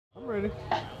ready?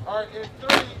 All right, in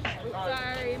 3.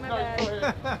 Sorry, my bad. Go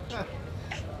ahead.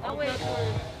 I'll wait.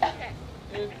 Okay.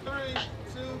 In 3,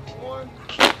 2, 1.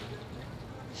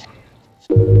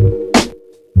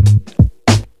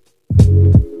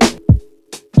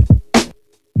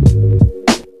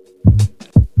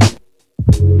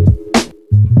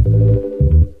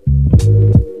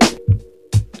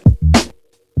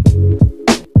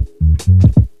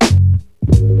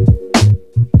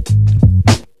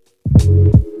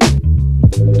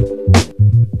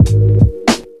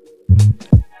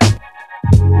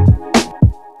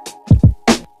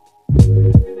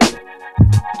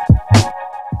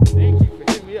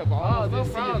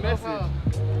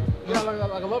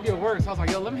 I love your work, so I was like,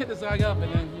 yo, let me hit this guy up,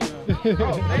 and then, and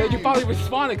then you finally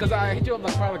responded, because I hit you up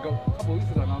like probably a couple weeks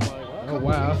ago, and I was like, what? Oh,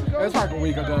 wow. It's like a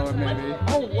week ago, maybe.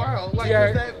 Oh, wow. Like,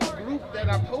 that group that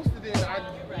I posted in,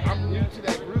 I'm new to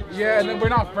that group. Yeah, and then we're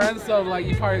not friends, so, like,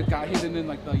 you probably got hidden in,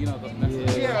 like, the, the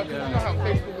messages. Yeah, because you know how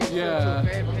Facebook goes to a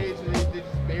fan page, and they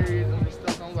just bury it under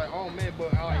stuff. I was like, oh, man,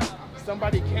 but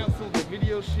somebody canceled the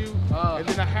video shoot, and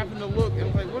then I happened to look, and I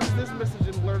was like, what is this message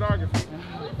in blurredography?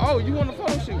 Oh, you want a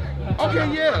photo shoot?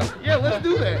 Okay, yeah, let's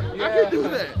do that. I can do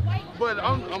that. But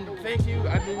thank you.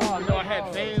 I didn't even know I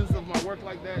had fans of my work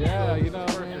like that. Yeah,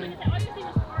 so man.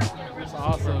 It's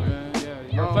awesome, man. Yeah,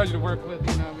 you're a pleasure to work with.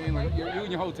 You know what I mean? Like you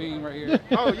and your whole team right here.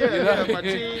 Oh yeah, my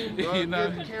team, the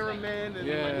cameraman, and my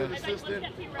good assistant.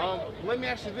 Let me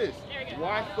ask you this: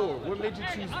 why Thor? What made you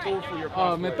choose Thor for your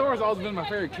cosplay? Man, Thor has always been my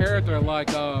favorite character.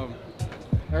 Like ever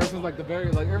since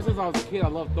ever since I was a kid, I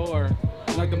loved Thor.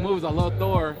 Like the movies, I love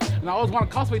Thor, and I always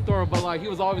want to cosplay Thor, but like he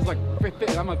was always like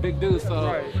fit. I'm a big dude,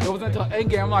 so it wasn't until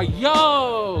Endgame I'm like,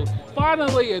 yo,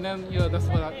 finally, and then that's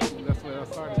when I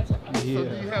started. So do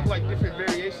you have like different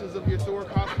variations of your Thor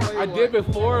cosplay? I did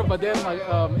before, but then like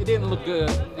it didn't look good.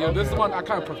 This is one I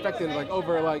kind of perfected like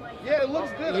over like. Yeah, it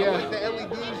looks good. Yeah, I like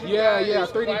the LEDs. Yeah,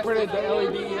 3D printed the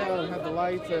LED, had the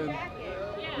lights and.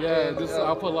 Yeah,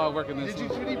 I'll put a lot of work in this. Did you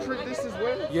 3D print this as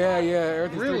well? Yeah,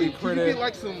 everything's really? 3D printed. Can you get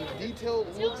like some detailed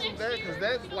looks of that? Because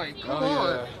that's like, come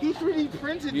on. He 3D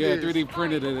printed this. Yeah, 3D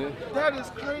printed it. That is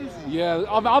crazy. Yeah,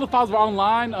 all the files were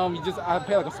online. I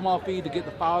paid like a small fee to get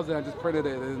the files, and I just printed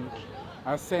it, and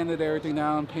I sanded everything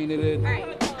down, painted it.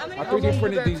 I 3D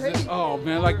printed these. Oh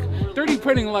man, like 3D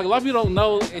printing, like a lot of people don't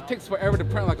know, it takes forever to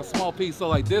print like a small piece. So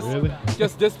like this,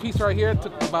 just this piece right here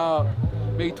took about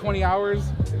maybe 20 hours.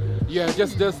 Yeah,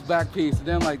 just this back piece. And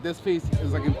then like this piece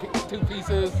is like in 2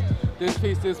 pieces. This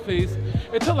piece.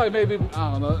 It took like maybe,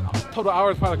 I don't know, total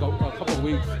hours, probably like a couple of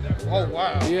weeks. Oh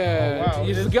wow. Yeah. Oh, wow.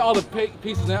 You just get all the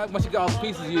pieces, and once you get all the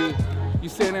pieces, you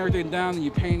sand everything down and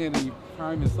you paint it and you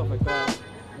prime and stuff like that.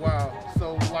 Wow.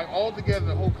 So like all together,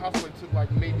 the whole cosplay took like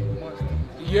maybe months.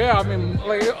 Yeah, I mean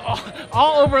like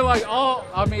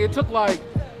it took like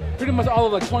pretty much all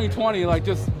of like 2020, like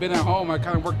just been at home. I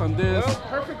kind of worked on this. Well,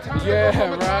 perfect time. Yeah,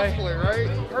 right. Cosplay,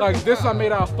 right? Like this, I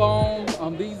made out of foam.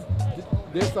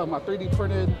 This I 3D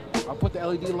printed. I put the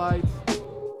LED lights.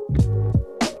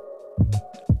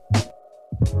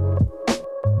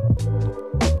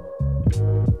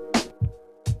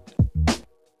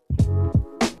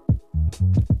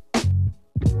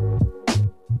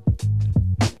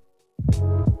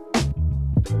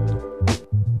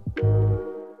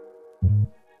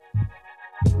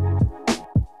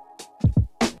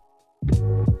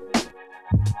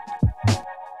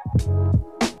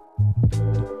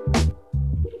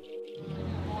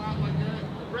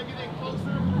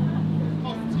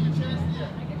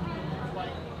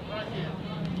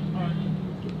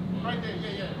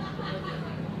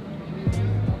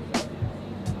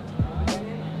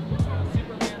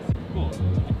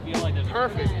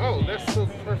 Perfect. Oh, that's so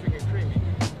perfect and creamy.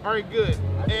 All right, good.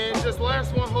 And just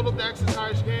last one, hold up the axe as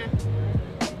high as you can.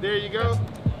 There you go.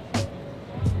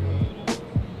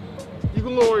 You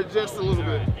can lower it just a little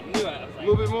bit. A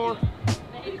little bit more.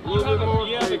 A little bit more.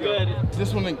 There you go.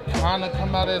 This one didn't kind of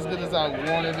come out as good as I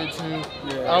wanted it to.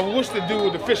 Yeah. I wish the dude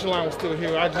with the fishing line was still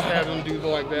here. I just had him do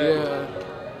like that. Yeah.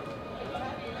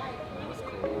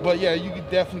 But yeah, you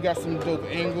definitely got some dope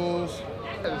angles.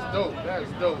 That is dope. That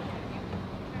is dope.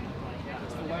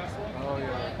 Last one? Oh yeah.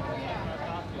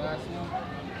 Last one?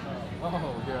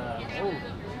 Oh yeah. Oh.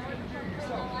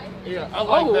 Yeah, I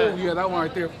like that. Yeah, that one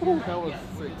right there. Ooh, that was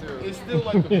sick too. It's still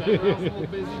like the background's a little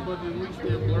busy, but at least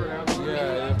they're blurred out a little bit.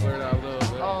 Yeah, they're blurred out a little bit.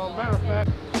 Matter of fact,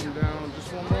 down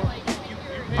just one more.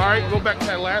 All right, go back to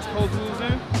that last pose we was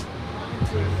in.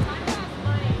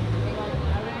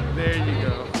 There you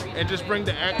go. And just bring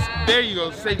the axe. There you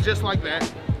go. Say just like that.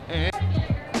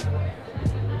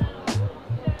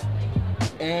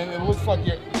 And it looks like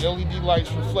you're LED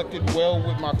lights reflected well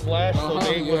with my flash, so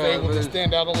they was able to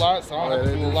stand out a lot. So I don't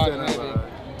have to do a lot of editing.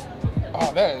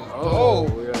 Oh, that is dope.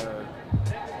 Yeah.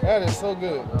 That is so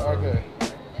good. Okay.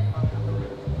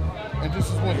 And this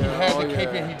is when he had the cape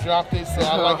and he dropped it, so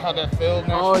I like how that fell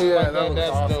now.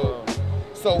 That's awesome. Dope.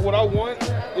 So what I want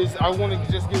is I want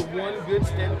to just get one good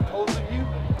standing pose of you,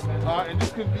 and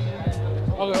this could be.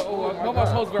 Okay. Oh, what about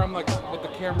pose where I'm like with the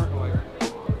camera like?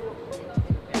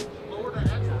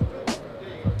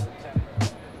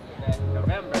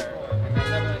 November, and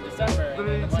then December, and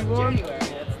then January.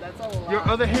 That's all a lot. Your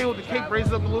other hand with the cape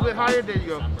raised up a little bit higher. There you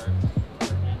go.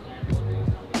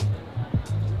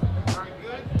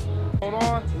 Hold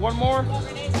on. One more.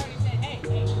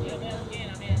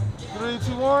 3,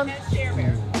 2, 1.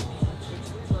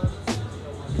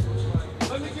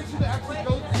 Let me get you to actually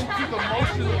go into the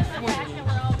motion of swinging.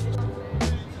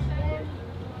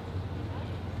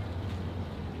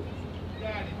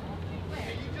 Got it.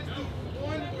 Can you just do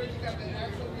one where you got the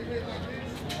axe over your head like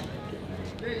this?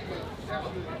 There you go. That's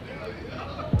good.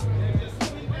 And just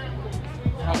swing downward.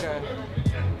 Okay.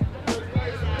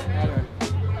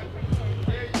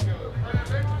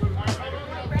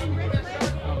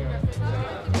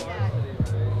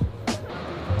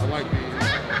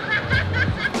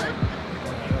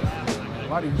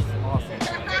 Body's awesome.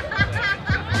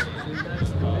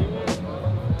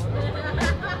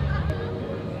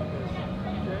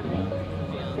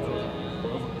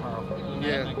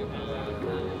 Yeah.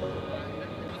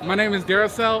 My name is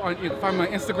Daral. You can find me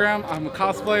on Instagram. I'm a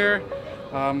cosplayer,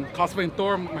 cosplaying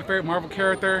Thor, my favorite Marvel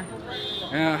character,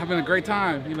 and having a great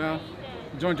time. You know,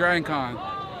 enjoying Dragon Con.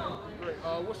 Great.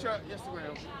 What's your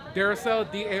Instagram? Daracel,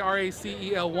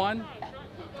 DARACEL1.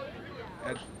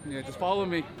 Yeah, just follow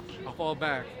me. I'll follow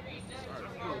back.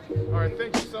 All right,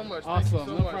 thank you so much. Awesome. Thank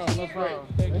you so much. No problem.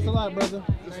 Thanks a lot, brother.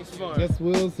 This was fun. Guess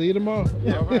we'll see you tomorrow.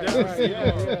 Yeah, all right.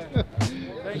 Yeah.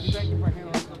 Thank you for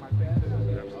handling my band.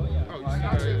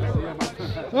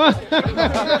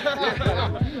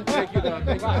 Thank you, though.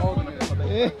 Thank you for holding it.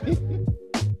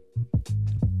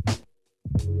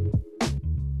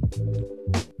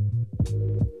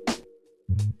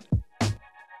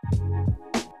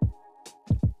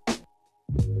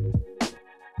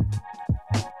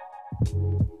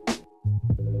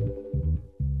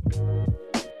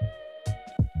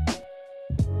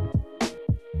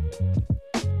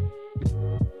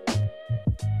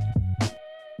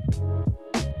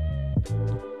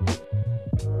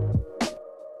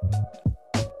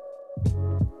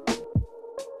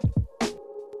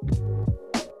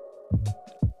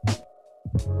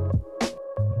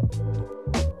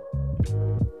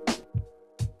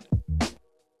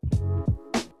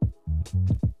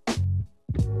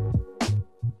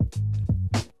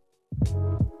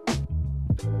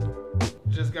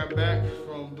 Just got back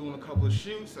from doing a couple of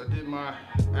shoots. I did my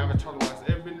Avatar: The Last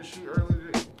Airbender shoot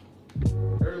earlier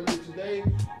today,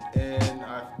 and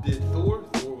I did Thor.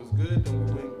 Thor was good. Then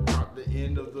we went out the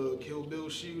end of the Kill Bill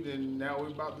shoot, and now we're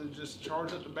about to just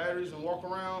charge up the batteries and walk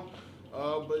around,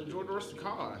 but enjoy the rest of the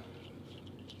con.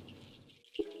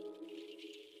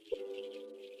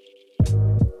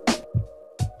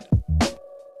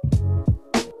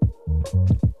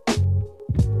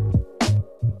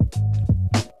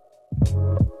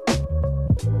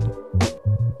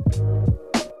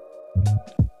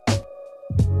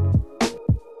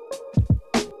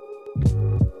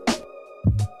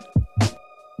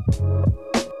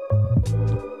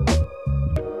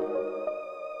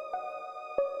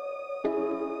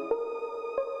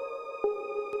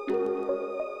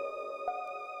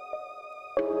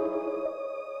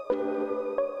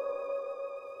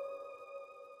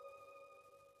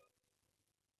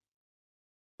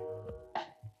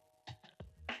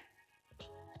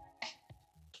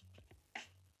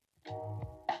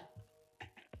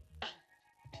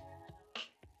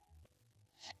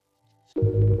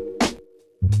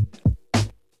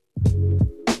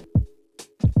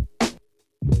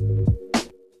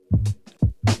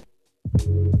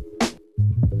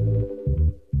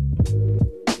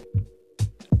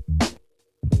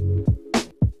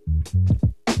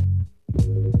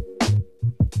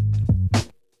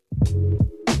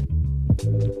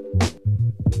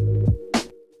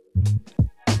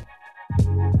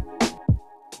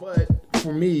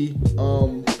 For me,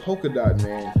 Polka Dot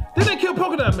Man. Then they killed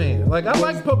Polka Dot Man. Like, I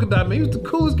liked Polka Dot Man. He was the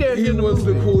coolest character in the movie. He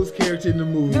was the coolest character in the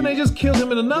movie. Then they just killed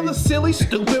him in another silly,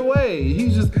 stupid way.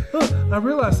 He's just, I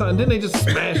realized something. Then they just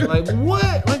smashed. Like,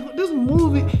 what? Like, this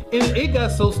movie, and it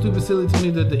got so stupid silly to me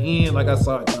that at the end, like, I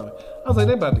saw it coming. I was like,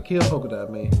 they about to kill Polka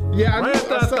Dot Man. Yeah, right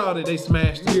after I saw it, they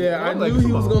smashed him. Yeah, I knew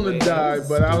he was gonna die,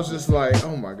 but I was just like,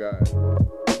 oh my God.